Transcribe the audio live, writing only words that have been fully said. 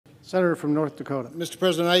Senator from North Dakota. Mr.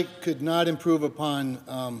 President, I could not improve upon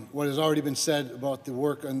what has already been said about the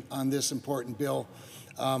work on this important bill.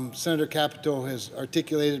 Senator Capito has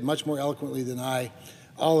articulated much more eloquently than I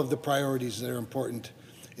all of the priorities that are important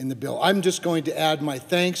in the bill. I'm just going to add my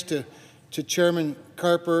thanks to Chairman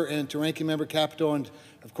Carper and to Ranking Member Capito, and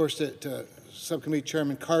of course to Subcommittee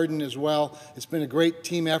Chairman Cardin as well. It's been a great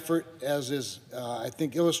team effort, as is, I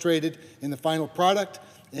think, illustrated in the final product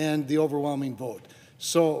and the overwhelming vote.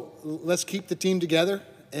 So let's keep the team together,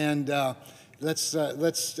 and let's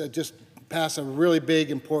just pass a really big,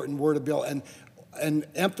 important word of bill, and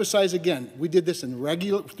emphasize again, we did this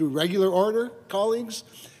through regular order, colleagues.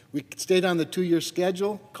 We stayed on the 2-year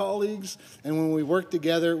schedule, colleagues, and when we work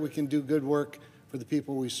together, we can do good work for the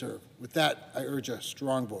people we serve. With that, I urge a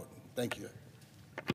strong vote. Thank you.